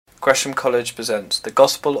Gresham College presents The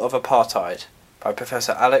Gospel of Apartheid by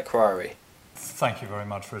Professor Alec Ryrie. Thank you very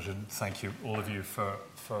much, Richard. Thank you, all of you, for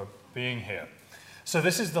being here. So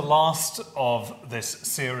this is the last of this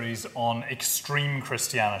series on extreme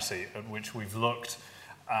Christianity, at which we've looked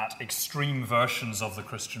at extreme versions of the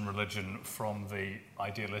Christian religion, from the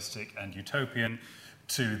idealistic and utopian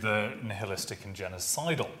to the nihilistic and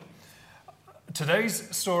genocidal.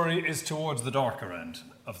 Today's story is towards the darker end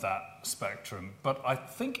of that spectrum, but I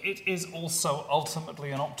think it is also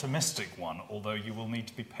ultimately an optimistic one, although you will need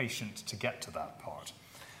to be patient to get to that part.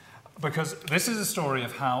 Because this is a story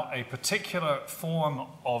of how a particular form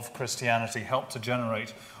of Christianity helped to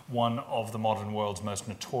generate one of the modern world's most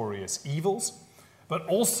notorious evils, but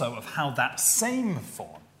also of how that same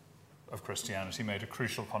form of Christianity made a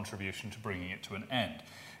crucial contribution to bringing it to an end.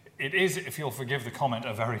 It is, if you'll forgive the comment,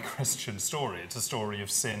 a very Christian story. It's a story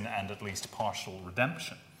of sin and at least partial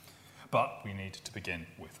redemption. But we need to begin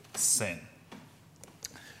with sin.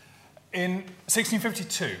 In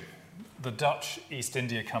 1652, the Dutch East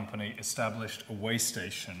India Company established a way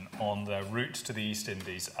station on their route to the East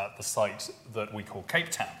Indies at the site that we call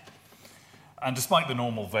Cape Town. And despite the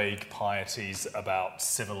normal vague pieties about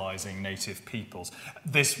civilizing native peoples,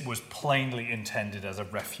 this was plainly intended as a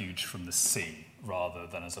refuge from the sea rather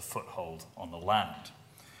than as a foothold on the land.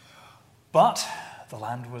 But the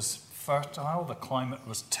land was fertile, the climate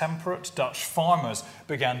was temperate. Dutch farmers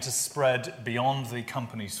began to spread beyond the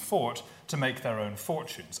company's fort to make their own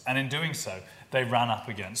fortunes, and in doing so, they ran up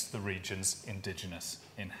against the region's indigenous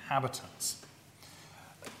inhabitants.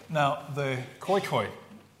 Now, the Khoikhoi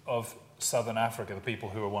of Southern Africa, the people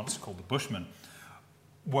who were once called the Bushmen,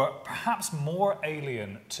 were perhaps more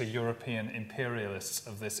alien to European imperialists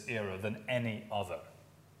of this era than any other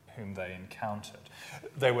whom they encountered.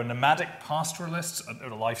 They were nomadic pastoralists,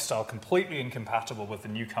 a lifestyle completely incompatible with the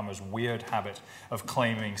newcomers' weird habit of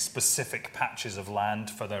claiming specific patches of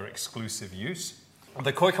land for their exclusive use.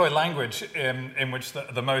 The Khoikhoi language, in which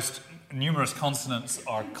the most numerous consonants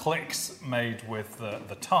are clicks made with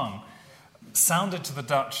the tongue, sounded to the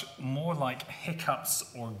Dutch more like hiccups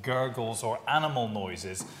or gurgles or animal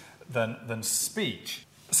noises than speech.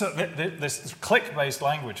 So this click-based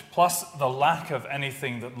language, plus the lack of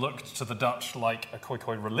anything that looked to the Dutch like a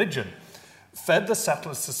Khoikhoi religion, fed the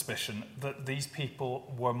settlers' suspicion that these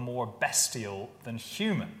people were more bestial than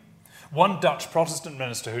human. One Dutch Protestant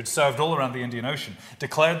minister who'd served all around the Indian Ocean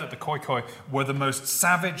declared that the Khoikhoi were the most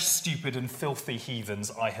savage, stupid, and filthy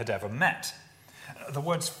heathens I had ever met. The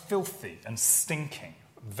words filthy and stinking,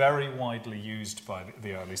 very widely used by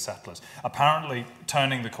the early settlers, apparently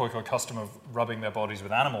turning the Khoikhoi custom of rubbing their bodies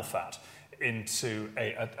with animal fat into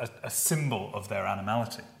a symbol of their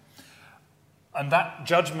animality. And that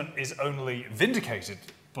judgment is only vindicated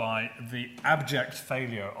by the abject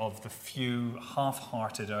failure of the few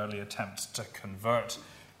half-hearted early attempts to convert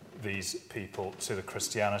these people to the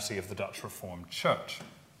Christianity of the Dutch Reformed Church.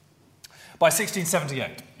 By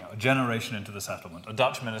 1678, a generation into the settlement, a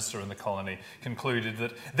Dutch minister in the colony concluded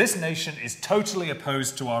that this nation is totally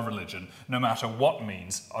opposed to our religion, no matter what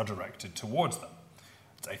means are directed towards them.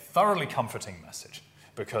 It's a thoroughly comforting message,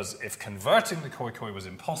 because if converting the Khoikhoi was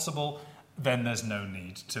impossible, then there's no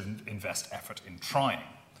need to invest effort in trying.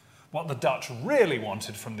 What the Dutch really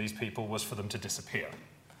wanted from these people was for them to disappear,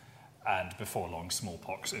 and before long,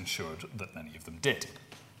 smallpox ensured that many of them did.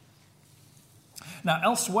 Now,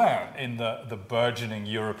 elsewhere in the burgeoning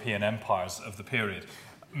European empires of the period,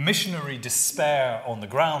 missionary despair on the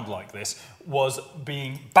ground like this was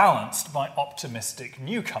being balanced by optimistic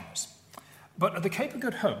newcomers. But at the Cape of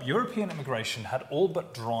Good Hope, European immigration had all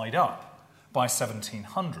but dried up by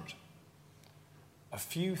 1700. A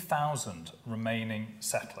few thousand remaining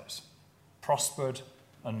settlers prospered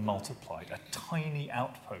and multiplied, a tiny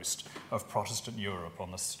outpost of Protestant Europe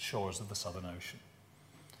on the shores of the Southern Ocean.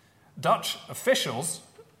 Dutch officials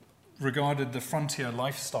regarded the frontier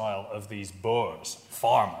lifestyle of these Boers,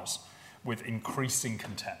 farmers, with increasing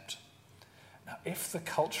contempt. Now, if the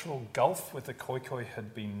cultural gulf with the Khoikhoi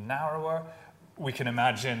had been narrower, we can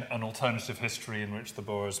imagine an alternative history in which the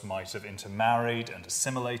Boers might have intermarried and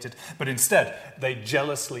assimilated, but instead they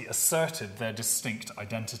jealously asserted their distinct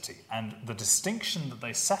identity, and the distinction that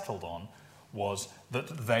they settled on was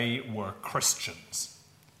that they were Christians,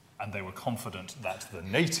 and they were confident that the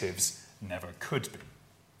natives never could be.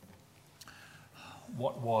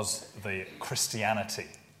 What was the Christianity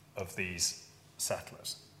of these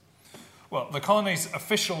settlers? Well, the colony's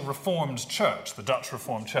official Reformed Church, the Dutch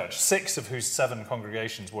Reformed Church, 6 of whose 7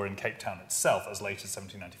 congregations were in Cape Town itself as late as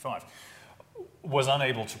 1795, was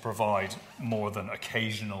unable to provide more than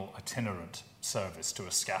occasional itinerant service to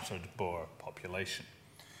a scattered Boer population.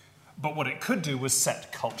 But what it could do was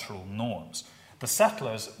set cultural norms. The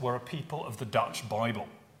settlers were a people of the Dutch Bible,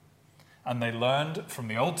 and they learned from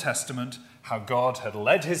the Old Testament how God had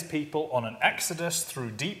led his people on an exodus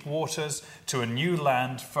through deep waters to a new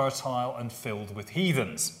land fertile and filled with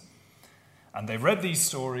heathens. And they read these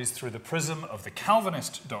stories through the prism of the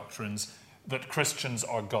Calvinist doctrines that Christians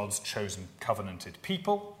are God's chosen covenanted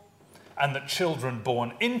people, and that children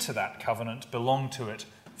born into that covenant belong to it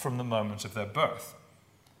from the moment of their birth.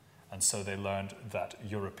 And so they learned that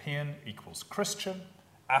European equals Christian,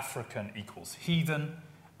 African equals heathen,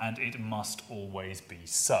 and it must always be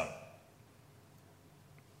so.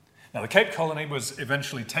 Now, the Cape Colony was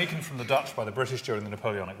eventually taken from the Dutch by the British during the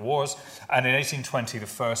Napoleonic Wars, and in 1820 the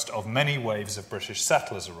first of many waves of British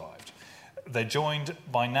settlers arrived. They joined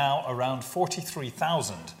by now around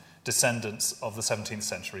 43,000 descendants of the 17th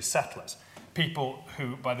century settlers, people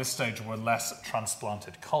who by this stage were less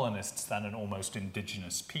transplanted colonists than an almost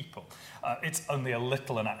indigenous people. It's only a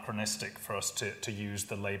little anachronistic for us to use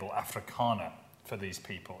the label Afrikaner for these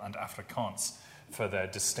people and Afrikaans for their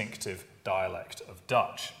distinctive dialect of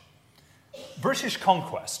Dutch. British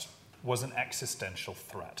conquest was an existential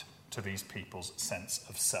threat to these people's sense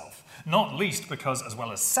of self, not least because, as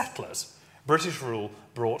well as settlers, British rule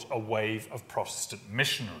brought a wave of Protestant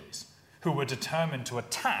missionaries who were determined to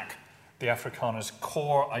attack the Afrikaners'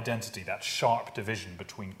 core identity, that sharp division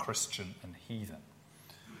between Christian and heathen.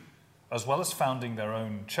 As well as founding their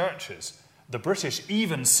own churches, the British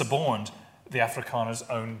even suborned the Afrikaners'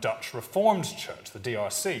 own Dutch Reformed Church, the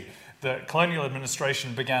DRC. The colonial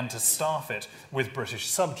administration began to staff it with British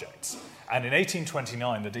subjects. And in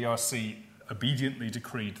 1829, the DRC obediently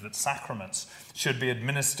decreed that sacraments should be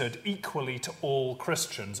administered equally to all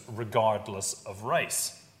Christians, regardless of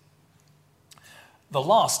race. The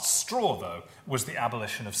last straw, though, was the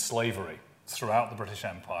abolition of slavery throughout the British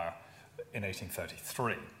Empire in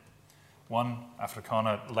 1833. One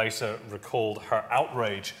Afrikaner later recalled her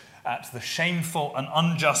outrage at the shameful and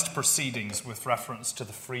unjust proceedings with reference to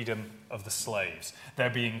the freedom of the slaves, their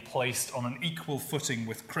being placed on an equal footing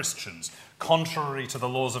with Christians, contrary to the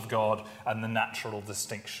laws of God and the natural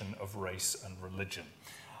distinction of race and religion.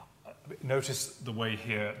 Notice the way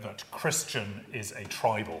here that Christian is a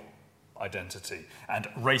tribal identity and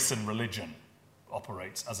race and religion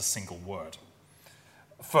operates as a single word.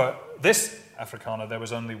 For this Afrikaner, there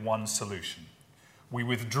was only one solution. We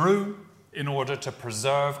withdrew in order to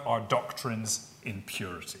preserve our doctrines in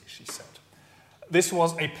purity, she said. This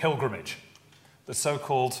was a pilgrimage, the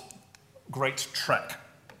so-called Great Trek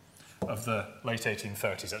of the late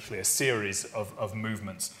 1830s, actually a series of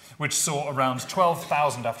movements, which saw around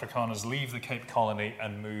 12,000 Afrikaners leave the Cape Colony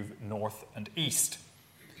and move north and east.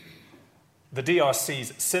 The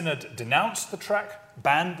DRC's synod denounced the trek,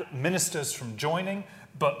 banned ministers from joining,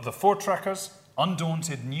 but the Voortrekkers,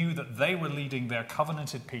 undaunted, knew that they were leading their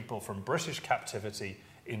covenanted people from British captivity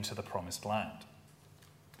into the Promised Land.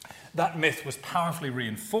 That myth was powerfully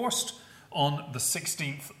reinforced on the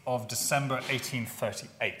 16th of December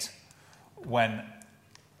 1838, when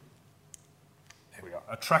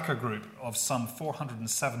a trekker group of some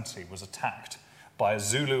 470 was attacked by a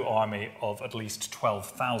Zulu army of at least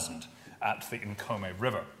 12,000 at the Nkome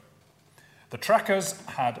River. The trekkers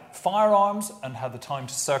had firearms and had the time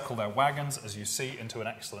to circle their wagons, as you see, into an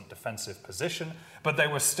excellent defensive position, but they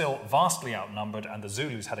were still vastly outnumbered, and the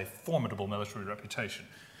Zulus had a formidable military reputation.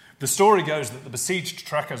 The story goes that the besieged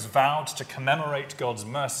trekkers vowed to commemorate God's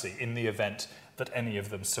mercy in the event that any of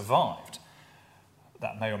them survived.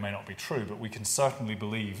 That may or may not be true, but we can certainly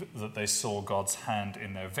believe that they saw God's hand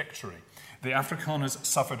in their victory. The Afrikaners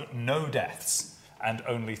suffered no deaths and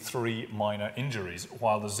only 3 minor injuries,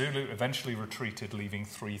 while the Zulu eventually retreated, leaving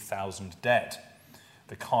 3,000 dead.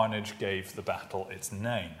 The carnage gave the battle its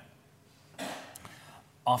name.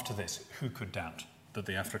 After this, who could doubt that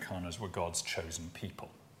the Afrikaners were God's chosen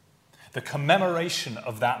people? The commemoration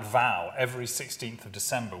of that vow every 16th of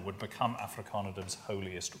December would become Afrikanerdom's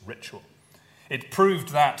holiest ritual. It proved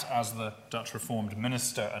that, as the Dutch Reformed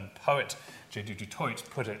minister and poet J.D. du Toit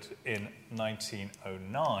put it in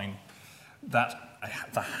 1909, that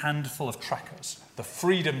the handful of trekkers, the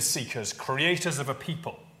freedom seekers, creators of a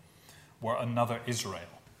people, were another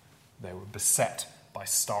Israel. They were beset by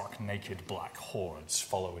stark, naked black hordes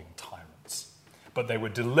following tyrants. But they were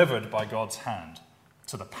delivered by God's hand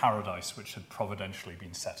to the paradise which had providentially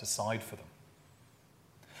been set aside for them.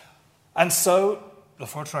 And so the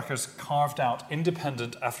Voortrekkers carved out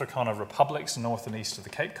independent Afrikaner republics north and east of the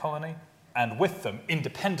Cape Colony, and with them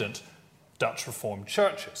independent Dutch Reformed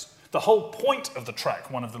churches. The whole point of the trek,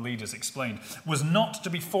 one of the leaders explained, was not to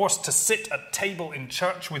be forced to sit at table in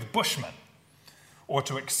church with Bushmen, or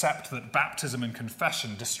to accept that baptism and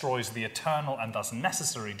confession destroys the eternal and thus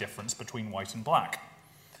necessary difference between white and black.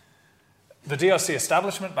 The DRC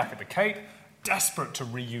establishment back at the Cape, desperate to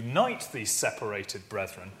reunite these separated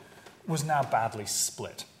brethren, was now badly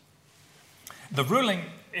split. The ruling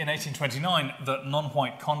in 1829 that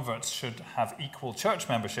non-white converts should have equal church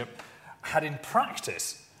membership had in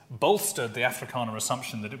practice bolstered the Afrikaner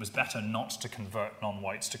assumption that it was better not to convert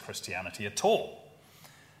non-whites to Christianity at all.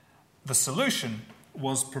 The solution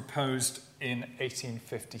was proposed in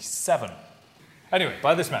 1857. Anyway,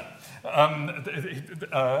 by this man,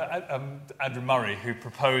 Andrew Murray, who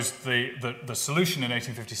proposed the solution in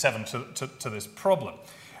 1857 to this problem.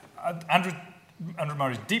 Andrew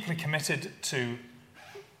Murray is deeply committed to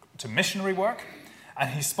missionary work,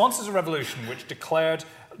 and he sponsors a revolution which declared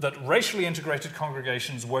that racially integrated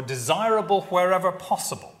congregations were desirable wherever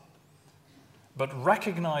possible, but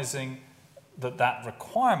recognizing that that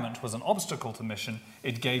requirement was an obstacle to mission,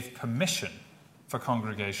 it gave permission for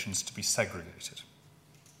congregations to be segregated.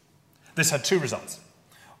 This had two results.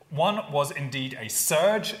 One was indeed a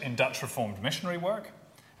surge in Dutch Reformed missionary work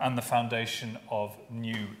and the foundation of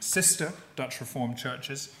new sister Dutch Reformed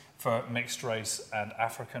churches for mixed race and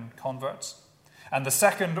African converts. And the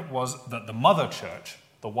second was that the mother church,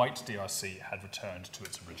 the white DRC, had returned to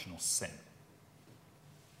its original sin.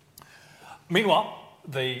 Meanwhile,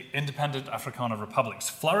 the independent Afrikaner republics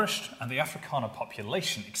flourished and the Afrikaner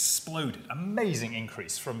population exploded. Amazing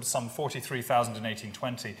increase from some 43,000 in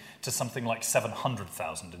 1820 to something like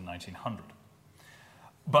 700,000 in 1900.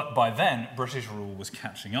 But by then, British rule was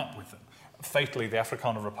catching up with them. Fatally, the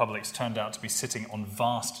Afrikaner republics turned out to be sitting on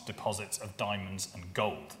vast deposits of diamonds and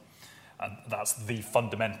gold. And that's the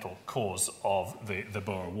fundamental cause of the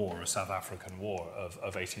Boer War, a South African war of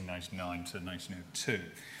 1899 to 1902.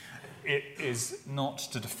 It is not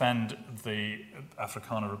to defend the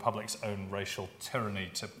Afrikaner Republic's own racial tyranny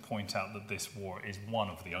to point out that this war is one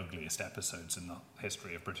of the ugliest episodes in the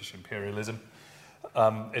history of British imperialism.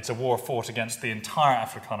 It's a war fought against the entire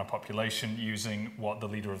Afrikaner population using what the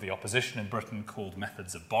leader of the opposition in Britain called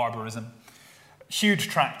methods of barbarism. Huge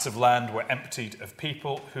tracts of land were emptied of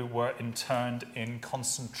people who were interned in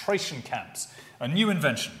concentration camps, a new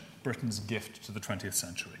invention, Britain's gift to the 20th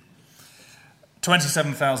century.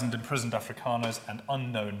 27,000 imprisoned Afrikaners and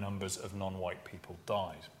unknown numbers of non-white people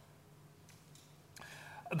died.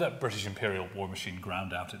 The British imperial war machine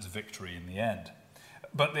ground out its victory in the end.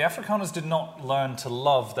 But the Afrikaners did not learn to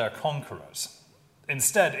love their conquerors.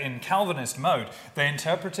 Instead, in Calvinist mode, they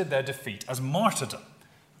interpreted their defeat as martyrdom,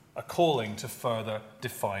 a calling to further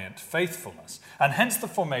defiant faithfulness, and hence the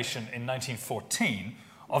formation in 1914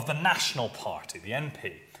 of the National Party, the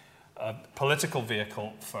NP, a political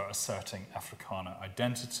vehicle for asserting Afrikaner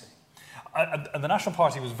identity. And the National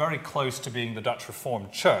Party was very close to being the Dutch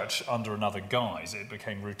Reformed Church under another guise. It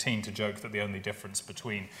became routine to joke that the only difference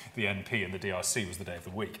between the NP and the DRC was the day of the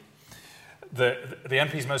week. The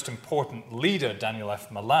NP's most important leader, Daniel F.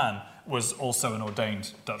 Malan, was also an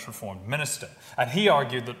ordained Dutch Reformed minister. And he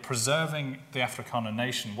argued that preserving the Afrikaner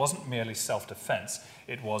nation wasn't merely self-defense,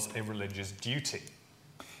 it was a religious duty.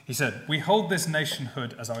 He said, "We hold this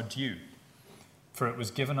nationhood as our due, for it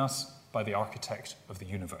was given us by the architect of the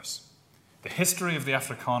universe. The history of the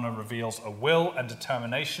Afrikaner reveals a will and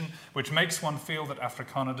determination which makes one feel that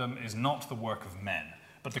Afrikanerdom is not the work of men,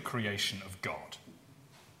 but the creation of God."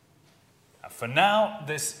 For now,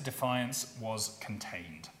 this defiance was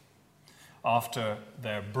contained. After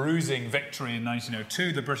their bruising victory in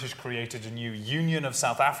 1902, the British created a new Union of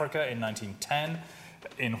South Africa in 1910,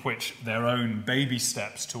 in which their own baby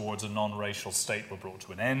steps towards a non-racial state were brought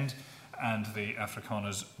to an end, and the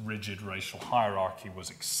Afrikaners' rigid racial hierarchy was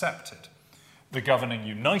accepted. The governing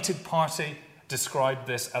United Party described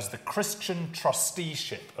this as the Christian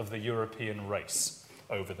trusteeship of the European race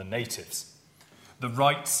over the natives. The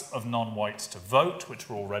rights of non-whites to vote, which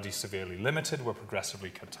were already severely limited, were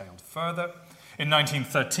progressively curtailed further. In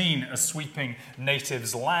 1913, a sweeping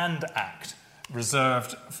Natives Land Act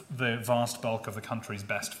reserved the vast bulk of the country's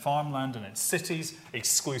best farmland and its cities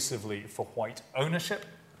exclusively for white ownership.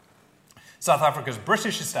 South Africa's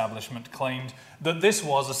British establishment claimed that this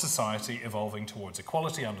was a society evolving towards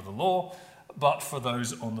equality under the law, but for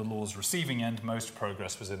those on the law's receiving end, most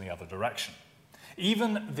progress was in the other direction.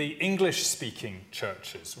 Even the English-speaking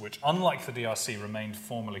churches, which, unlike the DRC, remained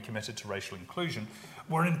formally committed to racial inclusion,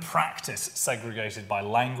 were in practice segregated by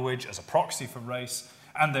language as a proxy for race,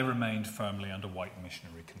 and they remained firmly under white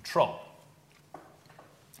missionary control.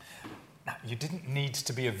 Now, you didn't need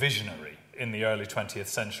to be a visionary in the early 20th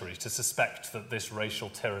century to suspect that this racial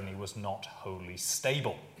tyranny was not wholly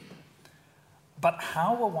stable. But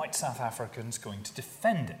how were white South Africans going to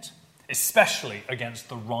defend it? especially against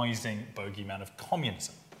the rising bogeyman of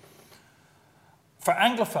communism. For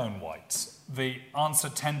Anglophone whites, the answer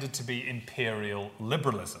tended to be imperial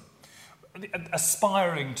liberalism,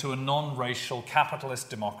 aspiring to a non-racial capitalist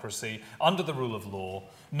democracy under the rule of law,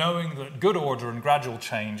 knowing that good order and gradual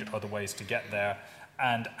change are the ways to get there,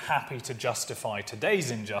 and happy to justify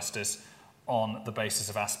today's injustice on the basis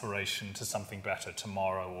of aspiration to something better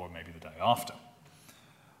tomorrow or maybe the day after.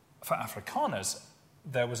 For Afrikaners,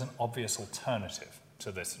 there was an obvious alternative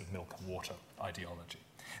to this milk and water ideology.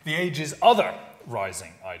 The age's other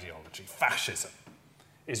rising ideology, fascism,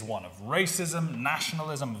 is one of racism,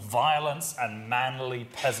 nationalism, violence, and manly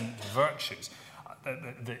peasant virtues.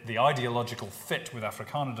 The ideological fit with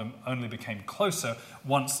Afrikanerdom only became closer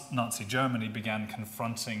once Nazi Germany began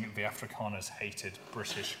confronting the Afrikaners' hated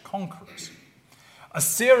British conquerors. A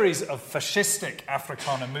series of fascistic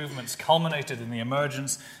Afrikaner movements culminated in the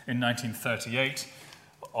emergence in 1938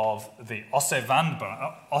 of the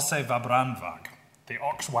Ossewabrandwag, the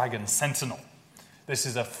Oxwagon Sentinel. This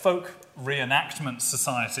is a folk reenactment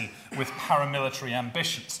society with paramilitary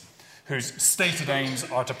ambitions, whose stated aims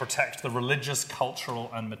are to protect the religious, cultural,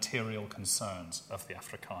 and material concerns of the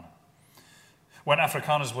Afrikaner. When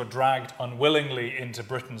Afrikaners were dragged unwillingly into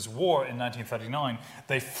Britain's war in 1939,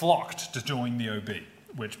 they flocked to join the OB,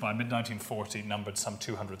 which by mid-1940 numbered some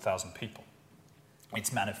 200,000 people.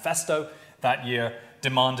 Its manifesto that year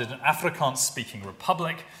demanded an Afrikaans-speaking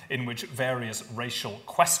republic in which various racial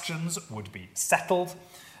questions would be settled,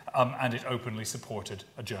 and it openly supported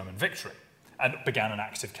a German victory and began an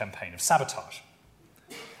active campaign of sabotage.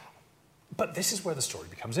 But this is where the story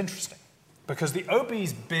becomes interesting, because the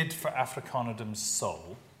OB's bid for Afrikanerdom's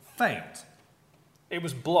soul failed. It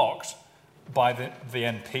was blocked by the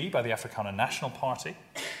NP, by the Afrikaner National Party.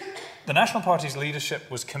 The National Party's leadership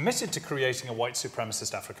was committed to creating a white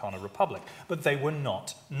supremacist Afrikaner republic, but they were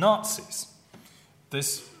not Nazis.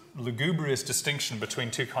 This lugubrious distinction between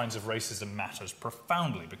two kinds of racism matters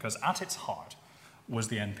profoundly, because at its heart was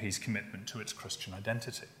the NP's commitment to its Christian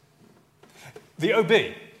identity. The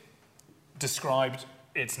OB described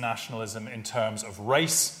its nationalism in terms of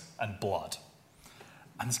race and blood.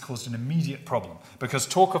 And this caused an immediate problem, because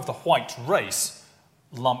talk of the white race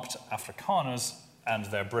lumped Afrikaners and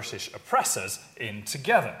their British oppressors in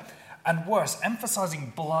together. And worse,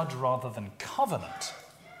 emphasizing blood rather than covenant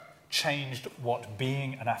changed what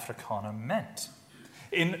being an Afrikaner meant.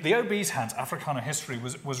 In the OB's hands, Afrikaner history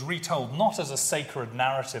was retold not as a sacred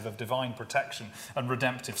narrative of divine protection and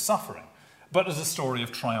redemptive suffering, but as a story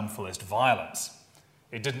of triumphalist violence.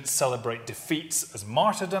 It didn't celebrate defeats as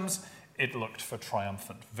martyrdoms, it looked for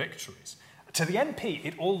triumphant victories. To the NP,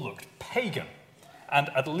 it all looked pagan, and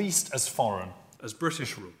at least as foreign as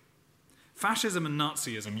British rule. Fascism and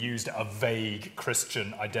Nazism used a vague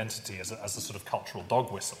Christian identity as a sort of cultural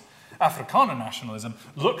dog whistle. Afrikaner nationalism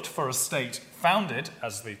looked for a state founded,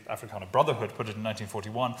 as the Afrikaner Brotherhood put it in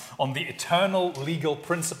 1941, on the eternal legal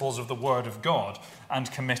principles of the Word of God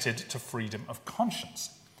and committed to freedom of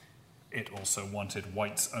conscience. It also wanted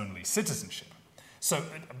whites-only citizenship. So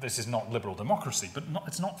this is not liberal democracy, but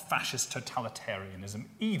it's not fascist totalitarianism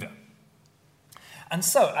either. And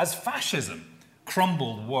so, as fascism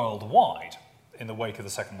crumbled worldwide in the wake of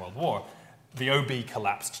the Second World War, the OB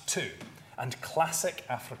collapsed too, and classic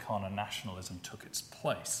Afrikaner nationalism took its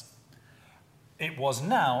place. It was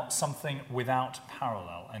now something without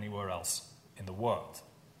parallel anywhere else in the world.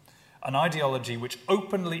 An ideology which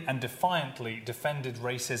openly and defiantly defended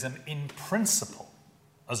racism in principle,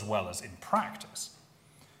 as well as in practice.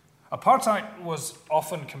 Apartheid was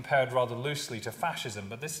often compared rather loosely to fascism,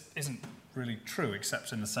 but this isn't really true,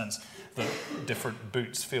 except in the sense that different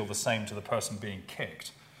boots feel the same to the person being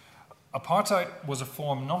kicked. Apartheid was a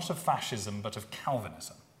form not of fascism, but of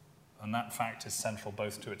Calvinism, and that fact is central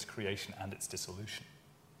both to its creation and its dissolution.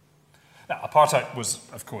 Now, apartheid was,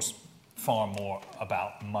 of course, far more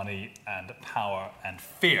about money and power and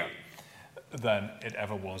fear than it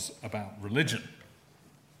ever was about religion.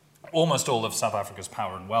 Almost all of South Africa's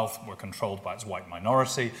power and wealth were controlled by its white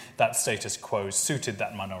minority. That status quo suited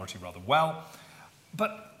that minority rather well.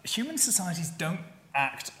 But human societies don't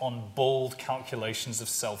act on bold calculations of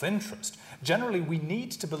self-interest. Generally, we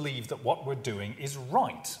need to believe that what we're doing is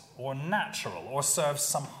right or natural or serves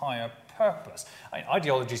some higher purpose.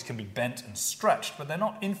 Ideologies can be bent and stretched, but they're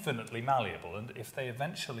not infinitely malleable, and if they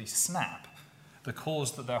eventually snap, the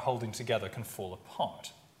cause that they're holding together can fall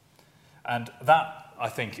apart. And that, I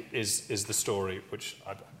think, is the story which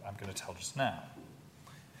I'm going to tell just now.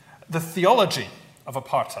 The theology of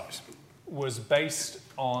apartheid was based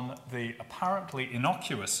on the apparently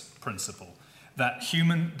innocuous principle that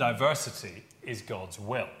human diversity is God's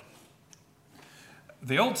will.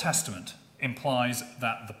 the Old Testament implies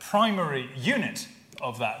that the primary unit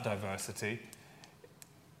of that diversity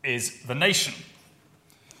is the nation.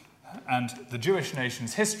 And the Jewish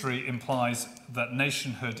nation's history implies that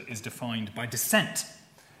nationhood is defined by descent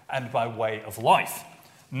and by way of life,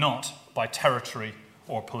 not by territory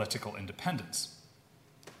or political independence.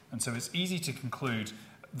 And so it's easy to conclude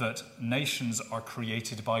that nations are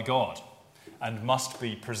created by God and must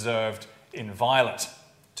be preserved inviolate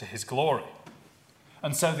to his glory.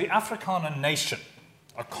 And so the Afrikaner nation,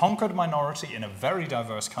 a conquered minority in a very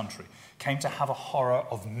diverse country, came to have a horror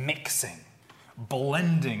of mixing,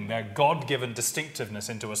 blending their God-given distinctiveness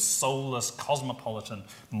into a soulless, cosmopolitan,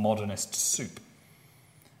 modernist soup.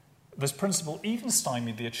 This principle even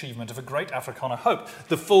stymied the achievement of a great Afrikaner hope,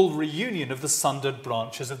 the full reunion of the sundered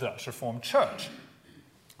branches of the Dutch Reformed Church.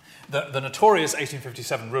 The notorious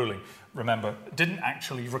 1857 ruling, remember, didn't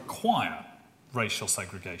actually require racial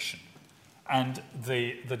segregation. And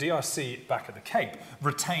the DRC back at the Cape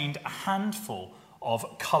retained a handful of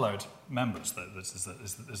coloured members. This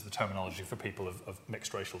is the terminology for people of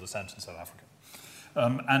mixed racial descent in South Africa.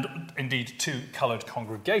 And indeed 2 coloured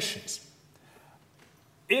congregations.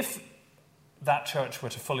 If that church were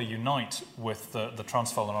to fully unite with the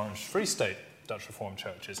Transvaal and Orange Free State Dutch Reformed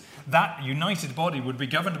churches, that united body would be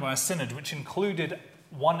governed by a synod which included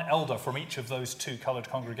 1 elder from each of those 2 coloured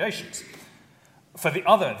congregations. For the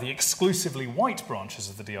other, the exclusively white branches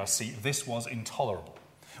of the DRC, this was intolerable.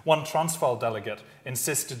 One Transvaal delegate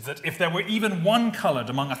insisted that if there were even 1 coloured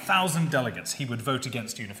among 1,000 delegates, he would vote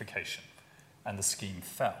against unification, and the scheme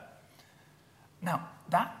fell. Now,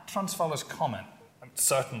 that Transvaaler's comment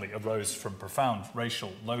certainly arose from profound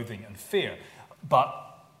racial loathing and fear,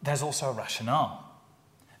 but there's also a rationale.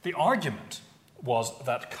 The argument was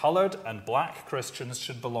that coloured and black Christians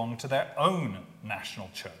should belong to their own national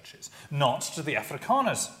churches, not to the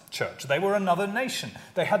Afrikaners' church. They were another nation.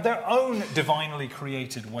 They had their own divinely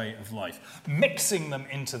created way of life. Mixing them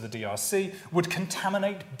into the DRC would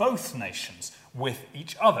contaminate both nations with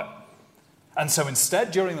each other. And so instead,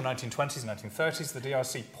 during the 1920s and 1930s, the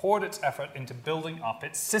DRC poured its effort into building up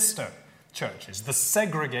its sister churches, the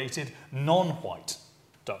segregated, non-white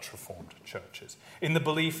Dutch Reformed churches, in the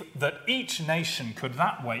belief that each nation could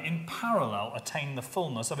that way, in parallel, attain the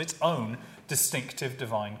fullness of its own distinctive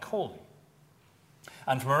divine calling.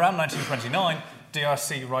 And from around 1929,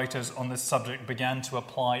 DRC writers on this subject began to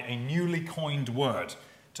apply a newly coined word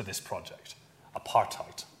to this project: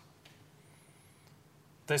 apartheid.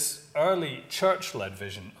 This early church-led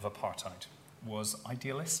vision of apartheid was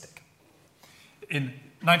idealistic. In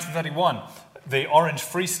 1931, the Orange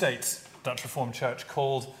Free State's Dutch Reformed Church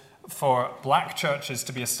called for black churches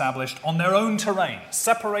to be established on their own terrain,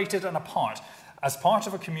 separated and apart, as part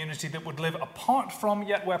of a community that would live apart from,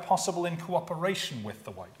 yet where possible in cooperation with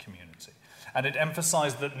the white community. And it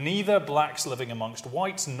emphasized that neither blacks living amongst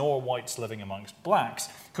whites nor whites living amongst blacks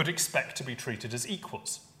could expect to be treated as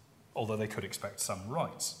equals, although they could expect some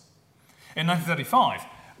rights. In 1935,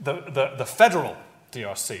 the federal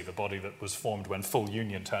DRC, the body that was formed when full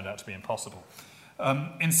union turned out to be impossible,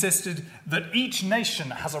 insisted that each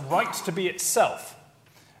nation has a right to be itself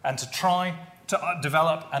and to try to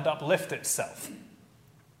develop and uplift itself.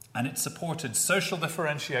 And it supported social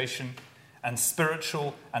differentiation and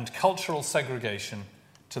spiritual and cultural segregation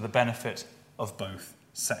to the benefit of both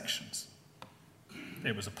sections.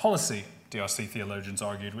 It was a policy, DRC theologians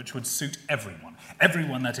argued, which would suit everyone.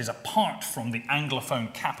 Everyone that is apart from the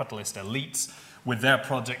Anglophone capitalist elites with their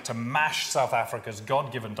project to mash South Africa's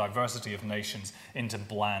God-given diversity of nations into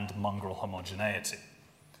bland mongrel homogeneity.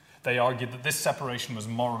 They argued that this separation was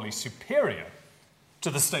morally superior to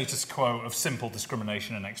the status quo of simple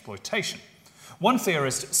discrimination and exploitation. One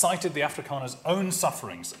theorist cited the Afrikaners' own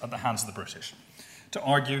sufferings at the hands of the British to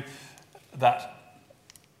argue that,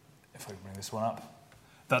 if I bring this one up,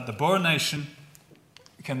 that the Boer nation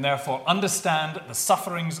can therefore understand the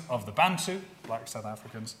sufferings of the Bantu, black South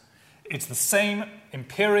Africans. It's the same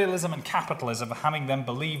imperialism and capitalism of having them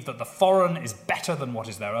believe that the foreign is better than what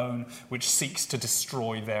is their own, which seeks to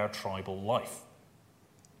destroy their tribal life.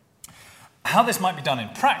 How this might be done in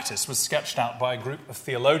practice was sketched out by a group of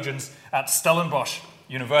theologians at Stellenbosch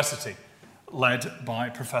University, led by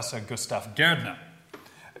Professor Gustav Gerdner.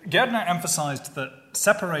 Gerdner emphasized that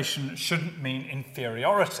separation shouldn't mean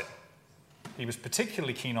inferiority. He was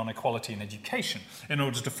particularly keen on equality in education in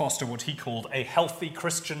order to foster what he called a healthy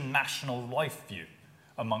Christian national life view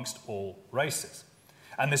amongst all races.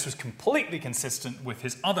 And this was completely consistent with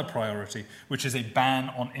his other priority, which is a ban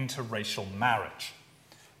on interracial marriage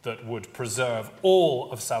that would preserve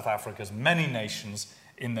all of South Africa's many nations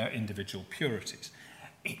in their individual purities.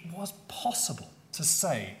 It was possible to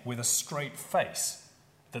say with a straight face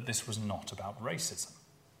that this was not about racism.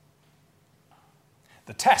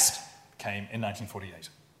 The test came in 1948.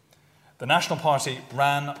 The National Party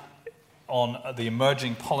ran on the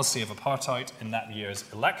emerging policy of apartheid in that year's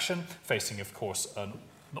election, facing, of course, an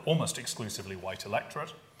almost exclusively white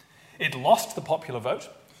electorate. It lost the popular vote,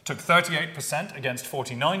 took 38% against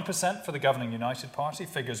 49% for the governing United Party,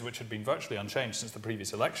 figures which had been virtually unchanged since the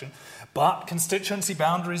previous election. But constituency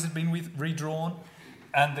boundaries had been redrawn,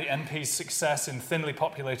 and the NP's success in thinly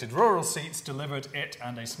populated rural seats delivered it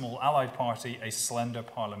and a small allied party a slender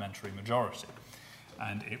parliamentary majority.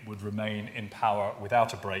 And it would remain in power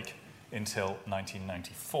without a break until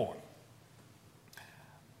 1994.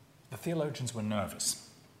 The theologians were nervous.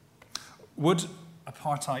 Would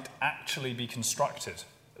apartheid actually be constructed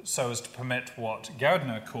so as to permit what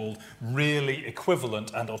Gairdner called really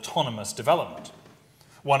equivalent and autonomous development?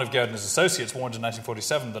 One of Gairdner's associates warned in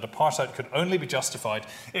 1947 that apartheid could only be justified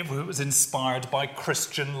if it was inspired by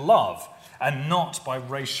Christian love and not by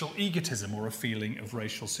racial egotism or a feeling of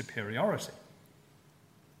racial superiority.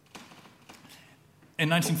 In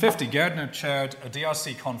 1950, Gairdner chaired a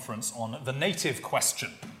DRC conference on the native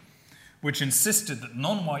question, which insisted that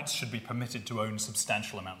non-whites should be permitted to own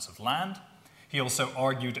substantial amounts of land. He also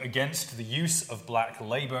argued against the use of black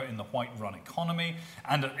labour in the white-run economy,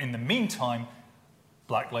 and in the meantime,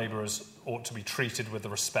 black labourers ought to be treated with the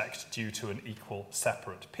respect due to an equal,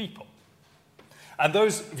 separate people. And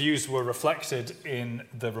those views were reflected in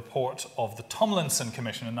the report of the Tomlinson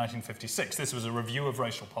Commission in 1956. This was a review of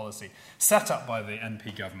racial policy set up by the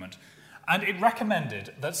NP government, and it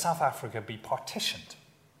recommended that South Africa be partitioned.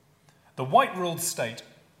 The white-ruled state,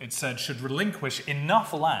 it said, should relinquish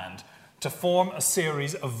enough land to form a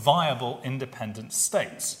series of viable independent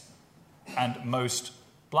states, and most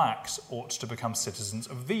blacks ought to become citizens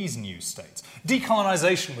of these new states.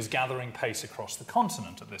 Decolonisation was gathering pace across the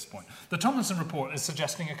continent at this point. The Tomlinson report is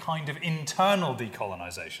suggesting a kind of internal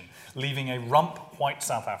decolonisation, leaving a rump white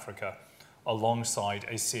South Africa alongside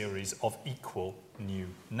a series of equal new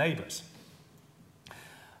neighbours.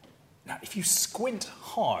 Now, if you squint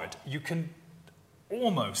hard, you can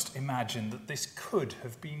almost imagine that this could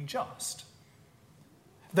have been just.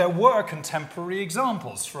 There were contemporary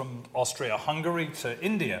examples from Austria-Hungary to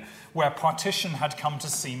India where partition had come to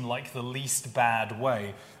seem like the least bad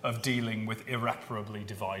way of dealing with irreparably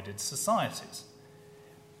divided societies.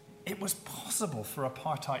 It was possible for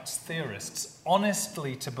apartheid's theorists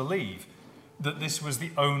honestly to believe that this was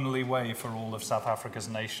the only way for all of South Africa's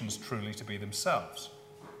nations truly to be themselves.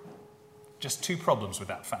 Just two problems with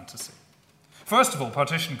that fantasy. First of all,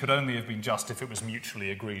 partition could only have been just if it was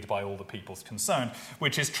mutually agreed by all the peoples concerned,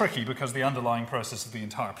 which is tricky because the underlying process of the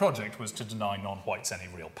entire project was to deny non-whites any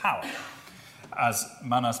real power. As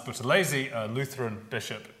Manas Buthelezi, a Lutheran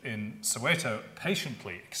bishop in Soweto,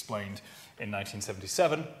 patiently explained in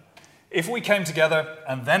 1977, if we came together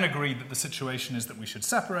and then agreed that the situation is that we should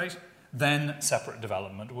separate, then separate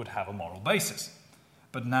development would have a moral basis.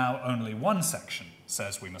 But now only one section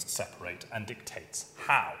says we must separate and dictates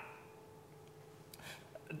how.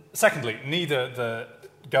 Secondly, neither the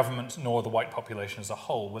government nor the white population as a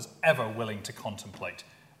whole was ever willing to contemplate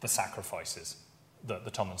the sacrifices that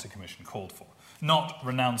the Tomlinson Commission called for. Not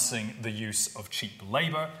renouncing the use of cheap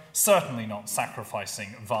labour, certainly not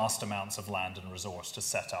sacrificing vast amounts of land and resource to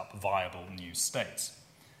set up viable new states.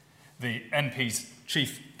 The NP's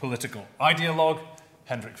chief political ideologue,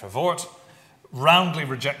 Hendrik Verwoerd, roundly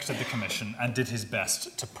rejected the commission and did his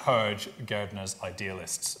best to purge Gairdner's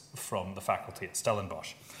idealists from the faculty at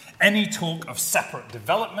Stellenbosch. Any talk of separate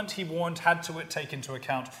development, he warned, had to take into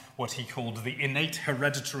account what he called the innate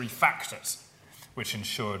hereditary factors, which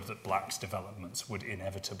ensured that blacks' developments would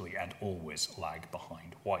inevitably and always lag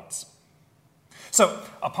behind whites. So,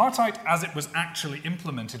 apartheid, as it was actually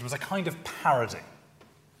implemented, was a kind of parody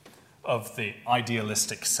of the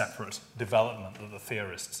idealistic separate development that the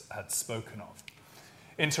theorists had spoken of.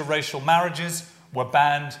 Interracial marriages were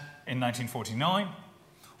banned in 1949,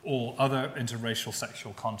 all other interracial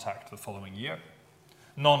sexual contact the following year.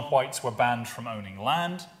 Non-whites were banned from owning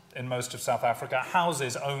land in most of South Africa.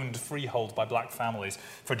 Houses owned freehold by black families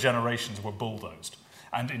for generations were bulldozed,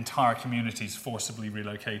 and entire communities forcibly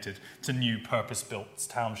relocated to new purpose-built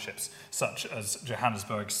townships, such as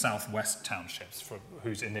Johannesburg's Southwest townships,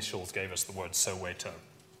 whose initials gave us the word Soweto.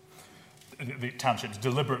 The townships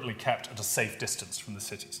deliberately kept at a safe distance from the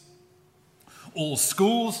cities. All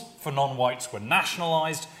schools for non-whites were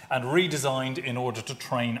nationalised and redesigned in order to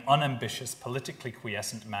train unambitious, politically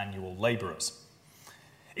quiescent manual labourers.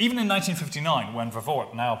 Even in 1959, when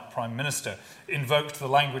Verwoerd, now Prime Minister, invoked the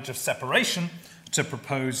language of separation to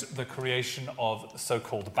propose the creation of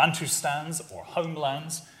so-called Bantustans, or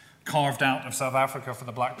homelands, carved out of South Africa for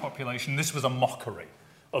the black population. This was a mockery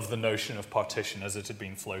of the notion of partition as it had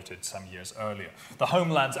been floated some years earlier. The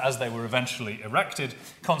homelands, as they were eventually erected,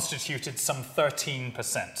 constituted some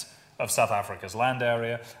 13% of South Africa's land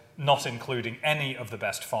area, not including any of the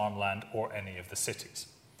best farmland or any of the cities.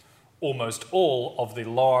 Almost all of the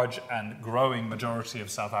large and growing majority of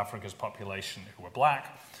South Africa's population who were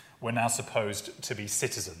black were now supposed to be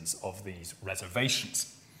citizens of these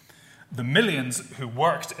reservations. The millions who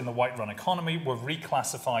worked in the white-run economy were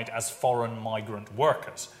reclassified as foreign migrant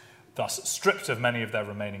workers, thus stripped of many of their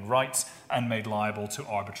remaining rights and made liable to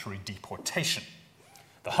arbitrary deportation.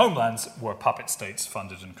 The homelands were puppet states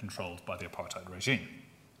funded and controlled by the apartheid regime.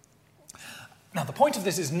 Now, the point of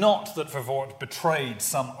this is not that Verwoerd betrayed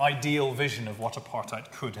some ideal vision of what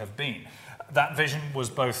apartheid could have been. That vision was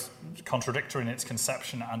both contradictory in its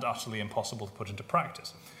conception and utterly impossible to put into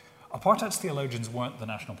practice. Apartheid's theologians weren't the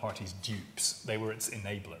National Party's dupes, they were its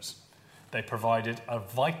enablers. They provided a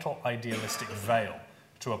vital idealistic veil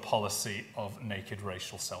to a policy of naked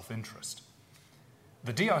racial self-interest.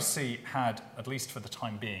 The DRC had, at least for the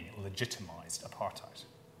time being, legitimised apartheid.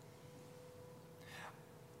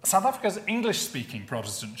 South Africa's English-speaking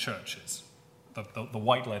Protestant churches, the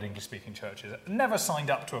white-led English-speaking churches, never signed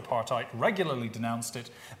up to apartheid, regularly denounced it,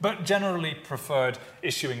 but generally preferred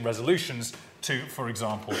issuing resolutions to, for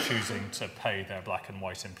example, choosing to pay their black and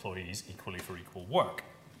white employees equally for equal work.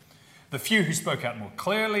 The few who spoke out more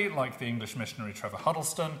clearly, like the English missionary Trevor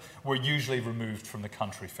Huddleston, were usually removed from the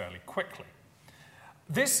country fairly quickly.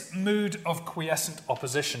 This mood of quiescent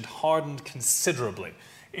opposition hardened considerably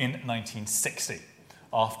in 1960,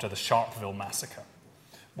 after the Sharpeville massacre,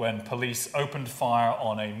 when police opened fire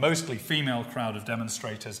on a mostly female crowd of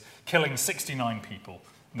demonstrators, killing 69 people,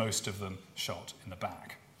 most of them shot in the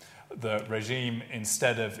back. The regime,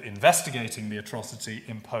 instead of investigating the atrocity,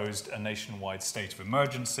 imposed a nationwide state of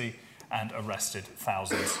emergency and arrested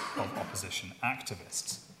thousands of opposition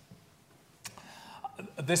activists.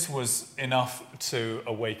 This was enough to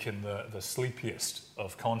awaken the sleepiest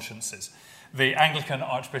of consciences. The Anglican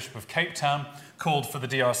Archbishop of Cape Town called for the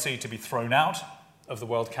DRC to be thrown out of the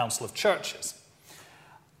World Council of Churches.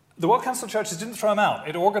 The World Council of Churches didn't throw him out.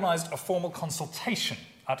 It organised a formal consultation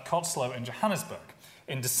at Cotslow in Johannesburg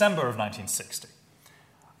in December of 1960.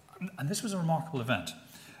 And this was a remarkable event.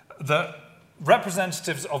 The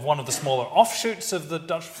representatives of one of the smaller offshoots of the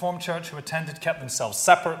Dutch Reformed Church who attended kept themselves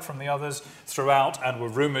separate from the others throughout and were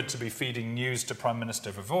rumoured to be feeding news to Prime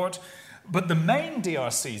Minister Verwoerd. But the main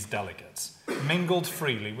DRC's delegates mingled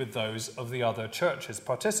freely with those of the other churches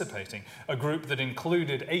participating, a group that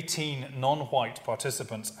included 18 non-white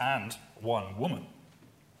participants and one woman.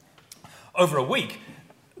 Over a week,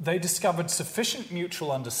 they discovered sufficient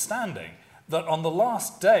mutual understanding that on the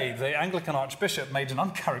last day, the Anglican Archbishop made an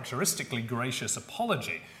uncharacteristically gracious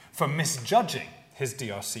apology for misjudging his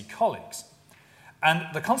DRC colleagues.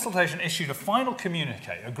 And the consultation issued a final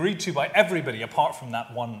communiqué, agreed to by everybody apart from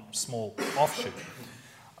that one small offshoot.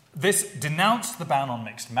 This denounced the ban on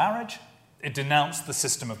mixed marriage, it denounced the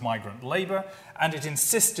system of migrant labour, and it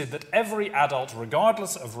insisted that every adult,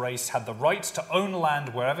 regardless of race, had the right to own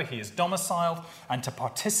land wherever he is domiciled and to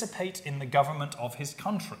participate in the government of his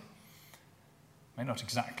country. It may not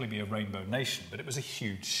exactly be a rainbow nation, but it was a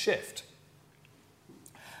huge shift.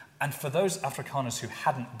 And for those Afrikaners who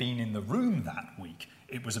hadn't been in the room that week,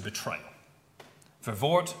 it was a betrayal.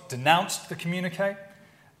 Verwoerd denounced the communiqué.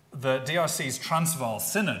 The DRC's Transvaal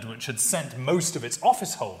Synod, which had sent most of its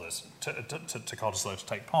office holders to Cotslow to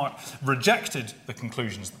take part, rejected the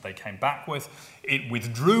conclusions that they came back with. It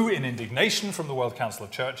withdrew in indignation from the World Council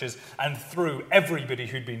of Churches and threw everybody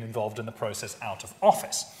who'd been involved in the process out of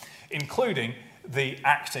office, including the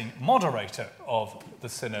acting moderator of the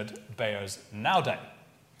Synod, Beyers Naudé.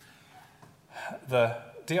 The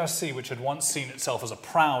DRC, which had once seen itself as a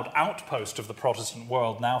proud outpost of the Protestant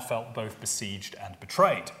world, now felt both besieged and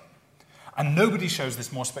betrayed. And nobody shows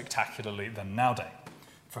this more spectacularly than Naudé,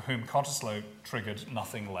 for whom Cotslow triggered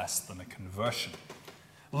nothing less than a conversion.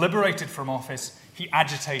 Liberated from office, he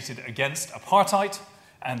agitated against apartheid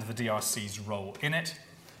and the DRC's role in it.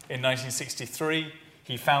 In 1963,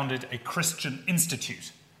 he founded a Christian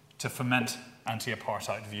institute to foment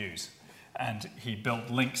anti-apartheid views. And he built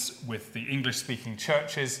links with the English-speaking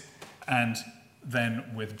churches and then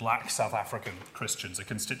with black South African Christians, a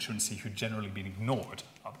constituency who'd generally been ignored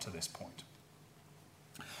up to this point.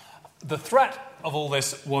 The threat of all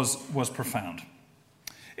this was profound.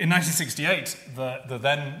 In 1968, the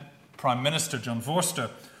then Prime Minister, John Vorster,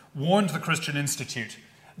 warned the Christian Institute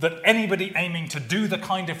that anybody aiming to do the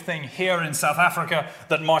kind of thing here in South Africa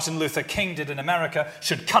that Martin Luther King did in America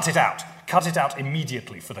should cut it out. Cut it out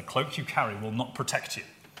immediately, for the cloak you carry will not protect you.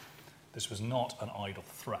 This was not an idle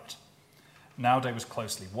threat. Naude was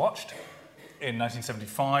closely watched. In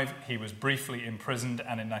 1975, he was briefly imprisoned,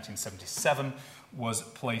 and in 1977 was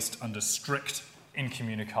placed under strict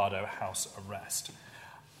incommunicado house arrest.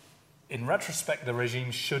 In retrospect, the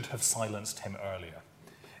regime should have silenced him earlier.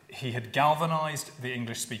 He had galvanized the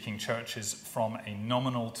English-speaking churches from a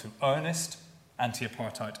nominal to earnest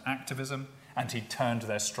anti-apartheid activism, and he turned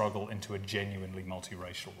their struggle into a genuinely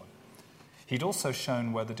multiracial one. He'd also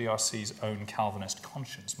shown where the DRC's own Calvinist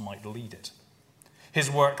conscience might lead it.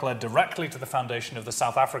 His work led directly to the foundation of the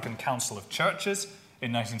South African Council of Churches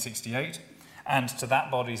in 1968, and to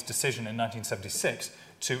that body's decision in 1976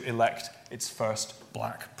 to elect its first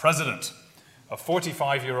black president, a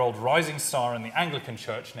 45-year-old rising star in the Anglican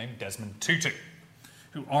Church named Desmond Tutu,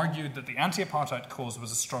 who argued that the anti-apartheid cause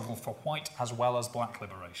was a struggle for white as well as black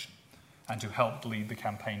liberation, and who helped lead the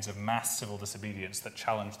campaigns of mass civil disobedience that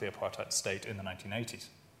challenged the apartheid state in the 1980s.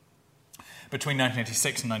 Between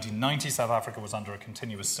 1986 and 1990, South Africa was under a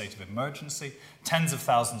continuous state of emergency. Tens of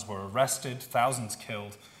thousands were arrested, thousands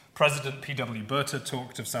killed. President P.W. Botha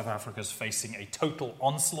talked of South Africa's facing a total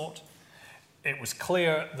onslaught. It was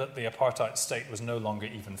clear that the apartheid state was no longer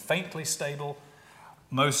even faintly stable.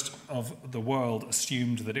 Most of the world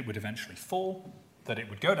assumed that it would eventually fall, that it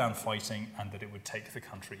would go down fighting, and that it would take the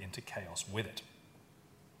country into chaos with it.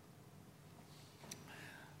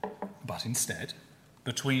 But instead,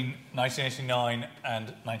 between 1989 and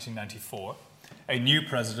 1994, a new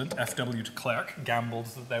president, F.W. de Klerk, gambled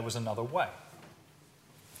that there was another way.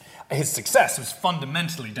 His success was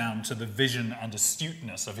fundamentally down to the vision and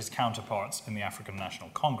astuteness of his counterparts in the African National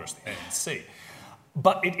Congress, the ANC.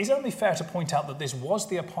 But it is only fair to point out that this was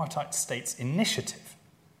the apartheid state's initiative.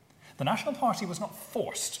 The National Party was not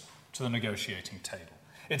forced to the negotiating table.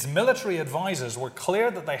 Its military advisors were clear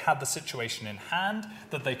that they had the situation in hand,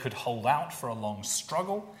 that they could hold out for a long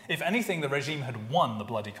struggle. If anything, the regime had won the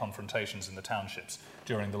bloody confrontations in the townships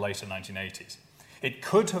during the later 1980s. It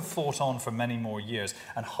could have fought on for many more years,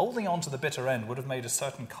 and holding on to the bitter end would have made a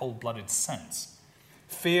certain cold-blooded sense.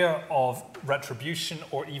 Fear of retribution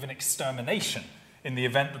or even extermination in the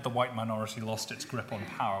event that the white minority lost its grip on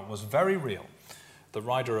power was very real. The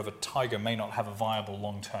rider of a tiger may not have a viable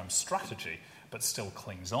long-term strategy, but still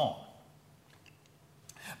clings on.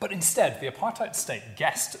 But instead, the apartheid state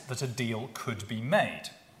guessed that a deal could be made.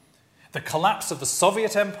 The collapse of the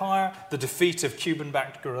Soviet Empire, the defeat of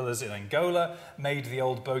Cuban-backed guerrillas in Angola, made the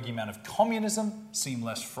old bogeyman of communism seem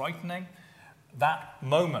less frightening. That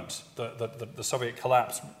moment, the Soviet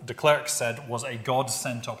collapse, de Klerk said, was a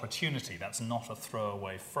God-sent opportunity. That's not a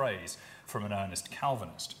throwaway phrase from an earnest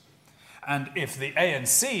Calvinist. And if the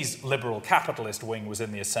ANC's liberal capitalist wing was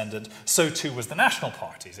in the ascendant, so too was the National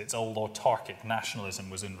Party's. Its old autarkic nationalism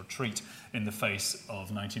was in retreat in the face of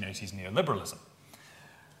 1980s neoliberalism.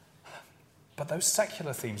 But those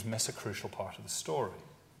secular themes miss a crucial part of the story.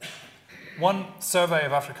 One survey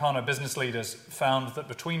of Afrikaner business leaders found that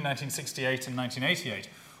between 1968 and 1988,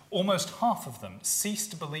 almost half of them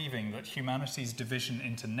ceased believing that humanity's division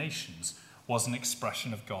into nations was an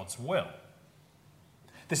expression of God's will.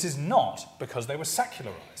 This is not because they were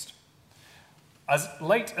secularized. As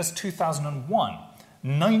late as 2001,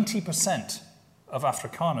 90% of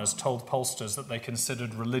Afrikaners told pollsters that they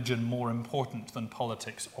considered religion more important than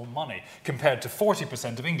politics or money, compared to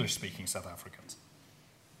 40% of English-speaking South Africans,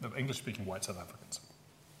 of English-speaking white South Africans.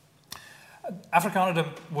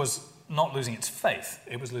 Afrikanerdom was not losing its faith,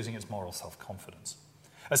 it was losing its moral self-confidence.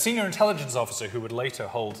 A senior intelligence officer who would later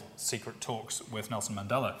hold secret talks with Nelson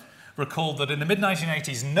Mandela recalled that in the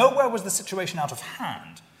mid-1980s, nowhere was the situation out of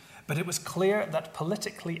hand, but it was clear that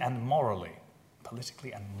politically and morally,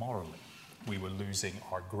 we were losing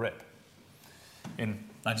our grip. In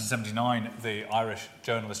 1979, the Irish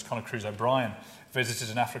journalist Conor Cruise O'Brien visited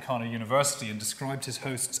an Afrikaner university and described his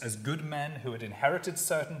hosts as good men who had inherited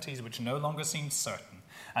certainties which no longer seemed certain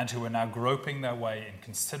and who were now groping their way in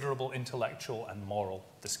considerable intellectual and moral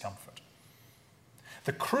discomfort.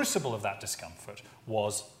 The crucible of that discomfort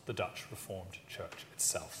was the Dutch Reformed Church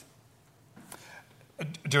itself.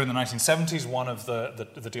 During the 1970s, one of the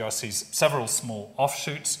DRC's several small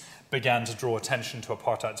offshoots began to draw attention to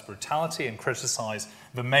apartheid's brutality and criticize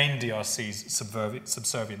the main DRC's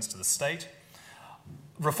subservience to the state.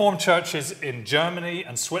 Reformed churches in Germany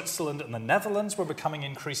and Switzerland and the Netherlands were becoming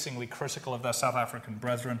increasingly critical of their South African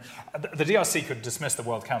brethren. The DRC could dismiss the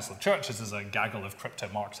World Council of Churches as a gaggle of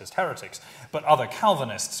crypto-Marxist heretics, but other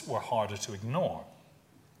Calvinists were harder to ignore.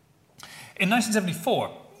 In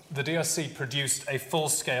 1974, the DRC produced a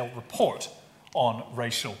full-scale report on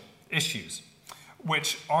racial issues,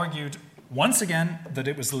 which argued once again, that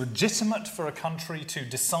it was legitimate for a country to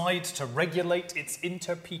decide to regulate its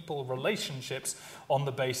interpeople relationships on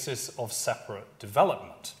the basis of separate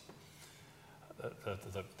development.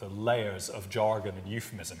 The layers of jargon and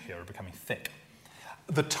euphemism here are becoming thick.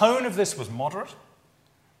 The tone of this was moderate.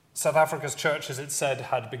 South Africa's churches, it said,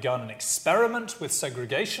 had begun an experiment with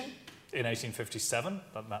segregation in 1857,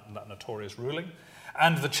 that notorious ruling,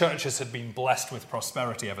 and the churches had been blessed with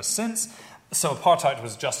prosperity ever since, so apartheid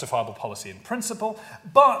was a justifiable policy in principle,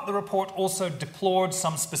 but the report also deplored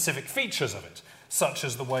some specific features of it, such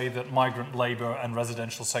as the way that migrant labour and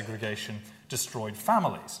residential segregation destroyed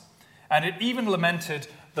families. And it even lamented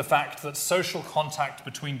the fact that social contact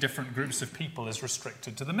between different groups of people is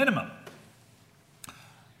restricted to the minimum.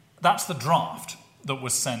 That's the draft that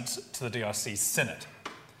was sent to the DRC's synod.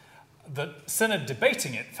 The synod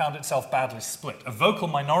debating it found itself badly split. A vocal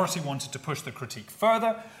minority wanted to push the critique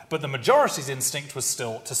further, but the majority's instinct was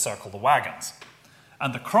still to circle the wagons.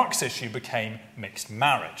 And the crux issue became mixed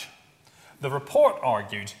marriage. The report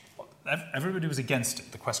argued, everybody was against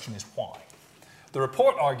it, the question is why. The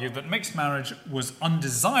report argued that mixed marriage was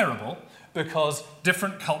undesirable because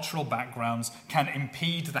different cultural backgrounds can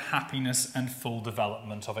impede the happiness and full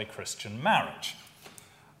development of a Christian marriage.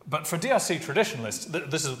 But for DRC traditionalists,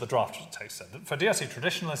 this is what the draft text said, for DRC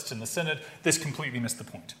traditionalists in the synod, this completely missed the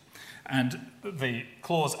point. And the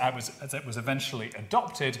clause, as it was eventually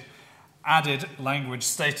adopted, added language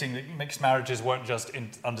stating that mixed marriages weren't just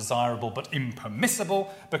undesirable but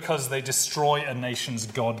impermissible because they destroy a nation's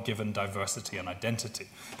God-given diversity and identity.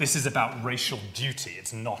 This is about racial duty,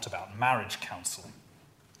 it's not about marriage counselling.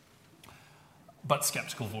 But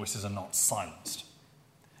skeptical voices are not silenced.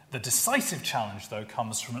 The decisive challenge, though,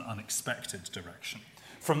 comes from an unexpected direction,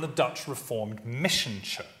 from the Dutch Reformed Mission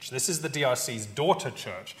Church. This is the DRC's daughter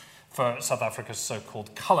church for South Africa's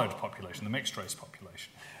so-called coloured population, the mixed-race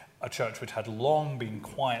population, a church which had long been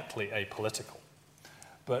quietly apolitical.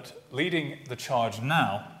 But leading the charge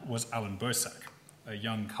now was Alan Boesak, a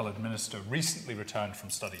young coloured minister recently returned from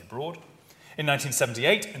study abroad. In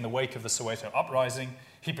 1978, in the wake of the Soweto uprising,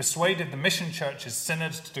 he persuaded the Mission Church's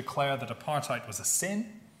synod to declare that apartheid was a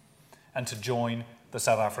sin and to join the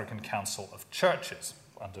South African Council of Churches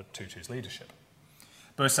under Tutu's leadership.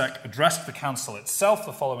 Boesak addressed the council itself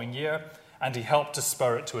the following year, and he helped to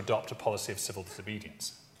spur it to adopt a policy of civil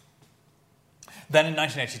disobedience. Then in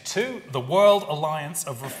 1982, the World Alliance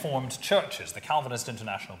of Reformed Churches, the Calvinist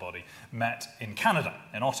international body, met in Canada,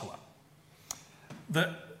 in Ottawa.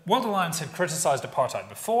 The World Alliance had criticised apartheid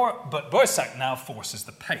before, but Boesak now forces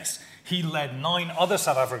the pace. He led 9 other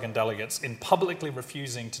South African delegates in publicly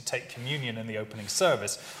refusing to take communion in the opening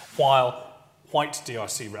service, while white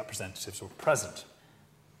DRC representatives were present.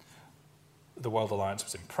 The World Alliance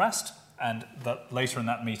was impressed, and later in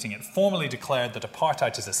that meeting it formally declared that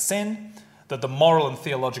apartheid is a sin, that the moral and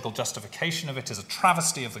theological justification of it is a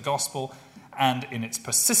travesty of the gospel, and in its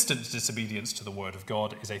persistent disobedience to the word of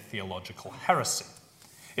God is a theological heresy.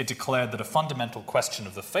 It declared that a fundamental question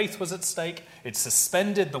of the faith was at stake, it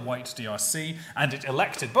suspended the white DRC, and it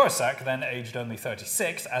elected Boesak, then aged only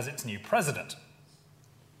 36, as its new president.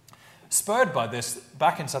 Spurred by this,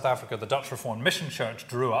 back in South Africa, the Dutch Reformed Mission Church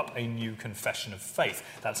drew up a new confession of faith.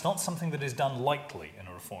 That's not something that is done lightly in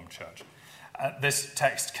a Reformed church. This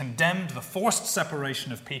text condemned the forced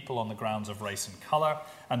separation of people on the grounds of race and colour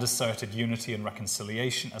and asserted unity and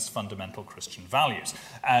reconciliation as fundamental Christian values.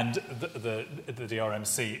 And the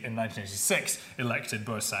DRMC in 1986 elected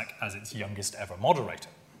Boesak as its youngest ever moderator.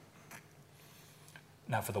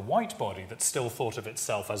 Now, for the white body that still thought of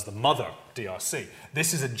itself as the mother DRC,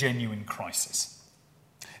 this is a genuine crisis.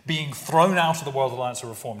 Being thrown out of the World Alliance of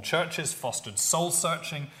Reformed Churches fostered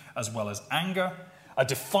soul-searching as well as anger. A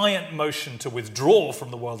defiant motion to withdraw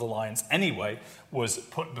from the World Alliance anyway was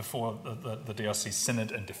put before the DRC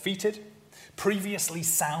Synod and defeated. Previously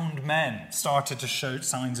sound men started to show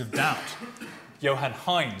signs of doubt. Johann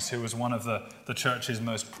Heinz, who was one of the church's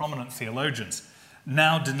most prominent theologians,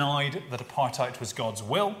 now denied that apartheid was God's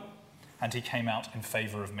will, and he came out in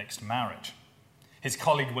favour of mixed marriage. His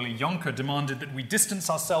colleague Willie Jonker demanded that we distance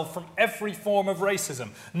ourselves from every form of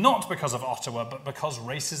racism, not because of Ottawa, but because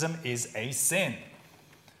racism is a sin.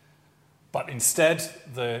 But instead,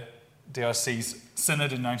 the DRC's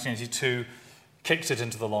synod in 1982 kicked it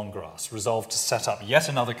into the long grass, resolved to set up yet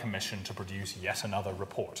another commission to produce yet another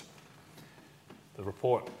report. The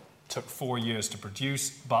report took 4 years to produce,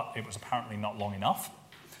 but it was apparently not long enough,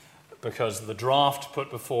 because the draft put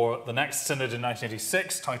before the next synod in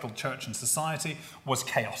 1986, titled Church and Society, was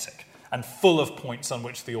chaotic and full of points on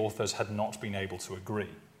which the authors had not been able to agree.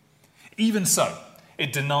 Even so,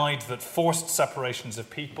 It denied that forced separations of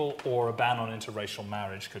people or a ban on interracial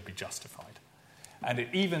marriage could be justified. And it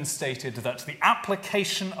even stated that the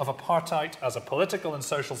application of apartheid as a political and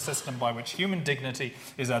social system by which human dignity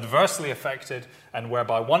is adversely affected and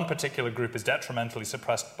whereby one particular group is detrimentally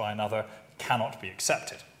suppressed by another cannot be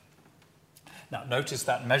accepted. Now, notice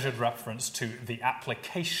that measured reference to the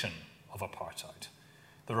application of apartheid.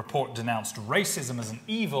 The report denounced racism as an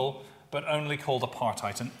evil, but only called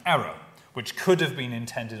apartheid an error, which could have been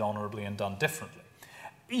intended honourably and done differently.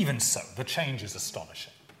 Even so, the change is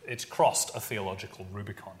astonishing. It's crossed a theological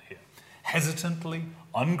Rubicon here. Hesitantly,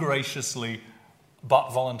 ungraciously,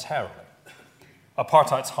 but voluntarily.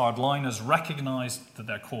 Apartheid's hardliners recognised that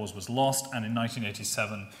their cause was lost, and in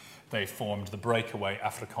 1987 they formed the breakaway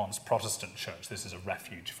Afrikaans Protestant Church. This is a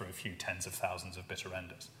refuge for a few tens of thousands of bitter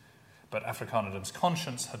enders. But Afrikanerdum's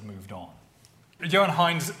conscience had moved on. Johan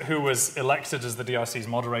Heinz, who was elected as the DRC's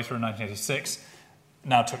moderator in 1986,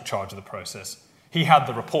 now took charge of the process. He had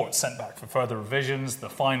the report sent back for further revisions. The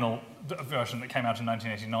final version that came out in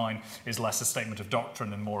 1989 is less a statement of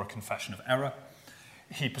doctrine and more a confession of error.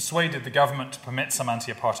 He persuaded the government to permit some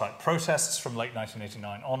anti-apartheid protests from late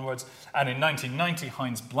 1989 onwards, and in 1990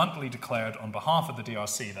 Heinz bluntly declared on behalf of the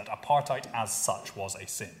DRC that apartheid as such was a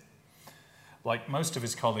sin. Like most of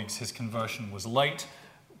his colleagues, his conversion was late,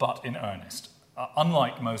 but in earnest.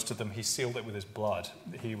 Unlike most of them, he sealed it with his blood.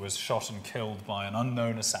 He was shot and killed by an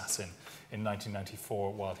unknown assassin in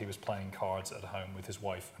 1994 while he was playing cards at home with his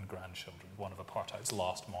wife and grandchildren, one of apartheid's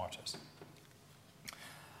last martyrs.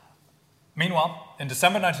 Meanwhile, in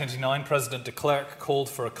December 1989, President de Klerk called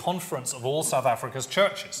for a conference of all South Africa's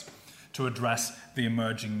churches to address the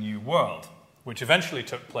emerging new world, which eventually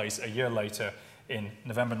took place a year later in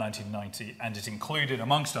November 1990, and it included,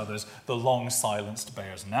 amongst others, the long-silenced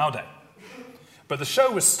Beyers Naudé. But the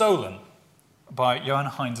show was stolen by Johan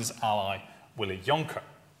Heinz's ally, Willy Jonker.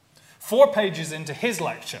 4 pages into his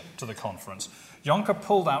lecture to the conference, Jonker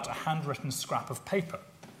pulled out a handwritten scrap of paper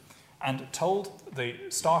and told the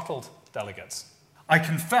startled delegates, "I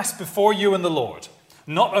confess before you and the Lord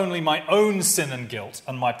not only my own sin and guilt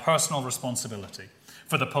and my personal responsibility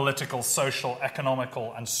for the political, social,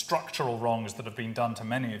 economical, and structural wrongs that have been done to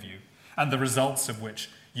many of you, and the results of which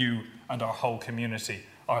you and our whole community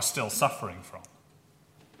are still suffering from.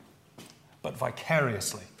 But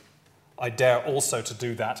vicariously, I dare also to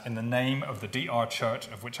do that in the name of the DR Church,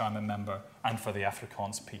 of which I'm a member, and for the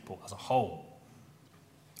Afrikaans people as a whole."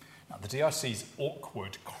 Now, the DRC's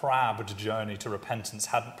awkward, crabbed journey to repentance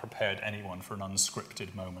hadn't prepared anyone for an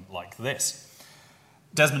unscripted moment like this.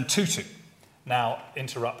 Desmond Tutu now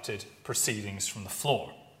interrupted proceedings from the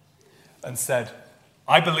floor and said,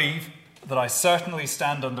 "I believe that I certainly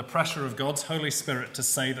stand under pressure of God's Holy Spirit to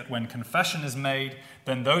say that when confession is made,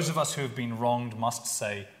 then those of us who have been wronged must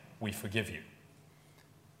say, 'We forgive you.'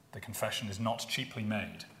 The confession is not cheaply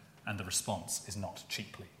made, and the response is not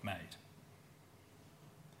cheaply made."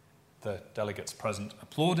 The delegates present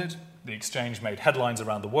applauded. The exchange made headlines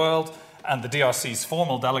around the world, and the DRC's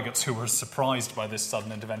formal delegates, who were as surprised by this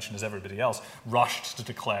sudden intervention as everybody else, rushed to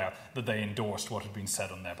declare that they endorsed what had been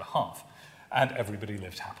said on their behalf. And everybody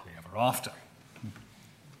lived happily ever after.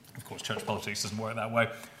 Of course, church politics doesn't work that way.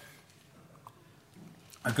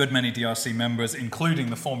 A good many DRC members, including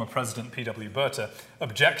the former president P.W. Botha,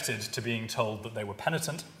 objected to being told that they were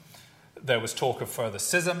penitent. There was talk of further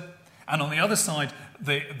schism. And on the other side,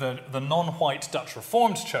 the non-white Dutch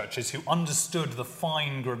Reformed churches, who understood the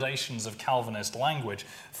fine gradations of Calvinist language,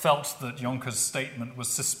 felt that Jonker's statement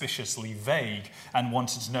was suspiciously vague and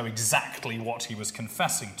wanted to know exactly what he was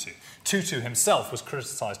confessing to. Tutu himself was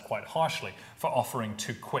criticised quite harshly for offering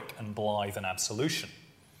too quick and blithe an absolution.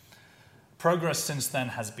 Progress since then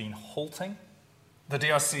has been halting. The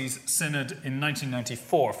DRC's synod in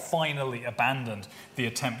 1994 finally abandoned the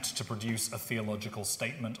attempt to produce a theological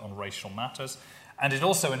statement on racial matters, and it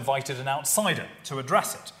also invited an outsider to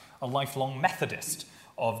address it, a lifelong Methodist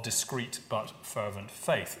of discreet but fervent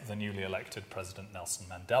faith, the newly elected President Nelson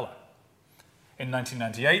Mandela. In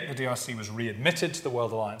 1998, the DRC was readmitted to the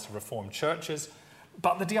World Alliance of Reformed Churches,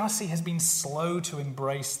 but the DRC has been slow to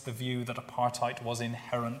embrace the view that apartheid was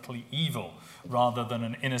inherently evil, rather than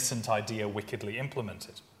an innocent idea wickedly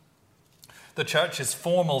implemented. The Church's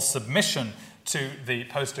formal submission to the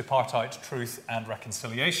Post-Apartheid Truth and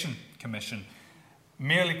Reconciliation Commission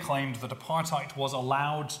merely claimed that apartheid was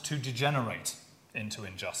allowed to degenerate into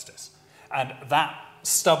injustice, and that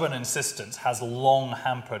stubborn insistence has long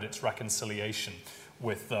hampered its reconciliation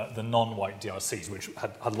with the non-white DRCs, which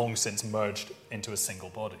had long since merged into a single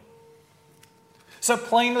body. So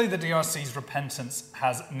plainly, the DRC's repentance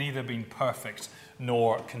has neither been perfect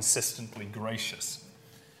nor consistently gracious.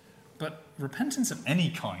 But repentance of any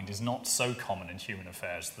kind is not so common in human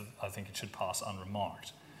affairs that I think it should pass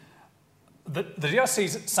unremarked. The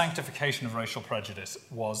DRC's sanctification of racial prejudice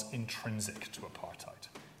was intrinsic to apartheid.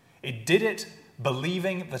 It did it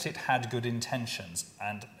believing that it had good intentions,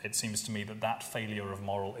 and it seems to me that that failure of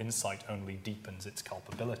moral insight only deepens its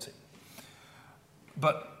culpability.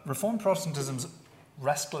 But Reformed Protestantism's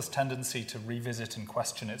restless tendency to revisit and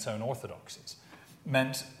question its own orthodoxies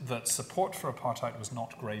meant that support for apartheid was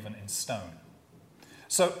not graven in stone.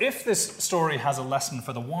 So if this story has a lesson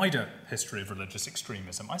for the wider history of religious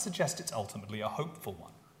extremism, I suggest it's ultimately a hopeful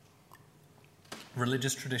one.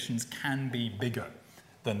 Religious traditions can be bigger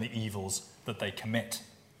than the evils that they commit.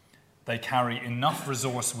 They carry enough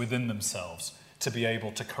resource within themselves to be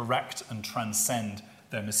able to correct and transcend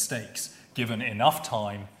their mistakes, given enough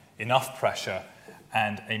time, enough pressure,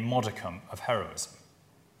 and a modicum of heroism.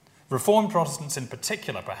 Reformed Protestants in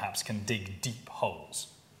particular, perhaps, can dig deep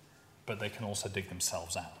holes, but they can also dig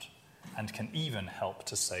themselves out and can even help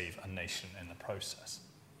to save a nation in the process.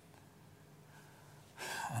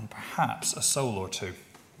 And perhaps a soul or two.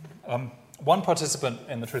 One participant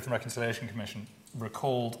in the Truth and Reconciliation Commission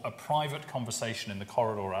recalled a private conversation in the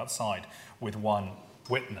corridor outside with one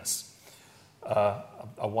witness, a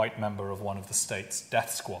white member of one of the state's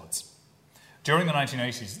death squads. During the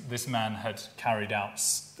 1980s, this man had carried out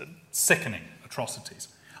sickening atrocities.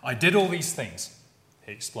 I did all these things,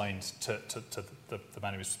 he explained to the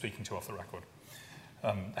man he was speaking to off the record,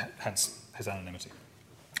 hence his anonymity.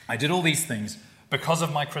 I did all these things because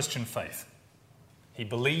of my Christian faith. He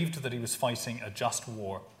believed that he was fighting a just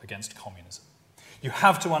war against communism. You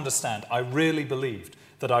have to understand, I really believed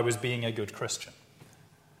that I was being a good Christian.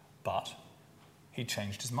 But he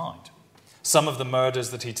changed his mind. Some of the murders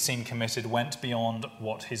that he'd seen committed went beyond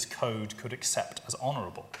what his code could accept as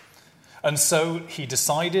honourable. And so he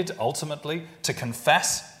decided, ultimately, to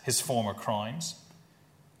confess his former crimes,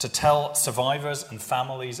 to tell survivors and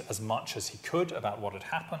families as much as he could about what had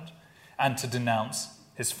happened, and to denounce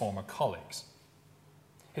his former colleagues.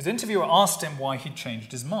 His interviewer asked him why he'd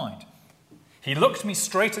changed his mind. He looked me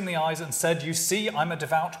straight in the eyes and said, "You see, I'm a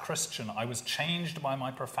devout Christian. I was changed by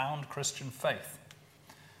my profound Christian faith."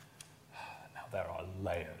 Now, there are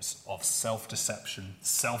layers of self-deception,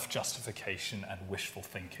 self-justification, and wishful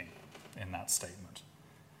thinking in that statement.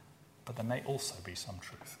 But there may also be some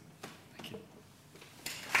truth. Thank you.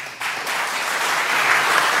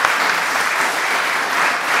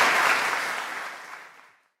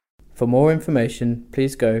 For more information,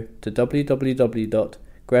 please go to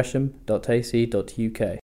www.gresham.ac.uk.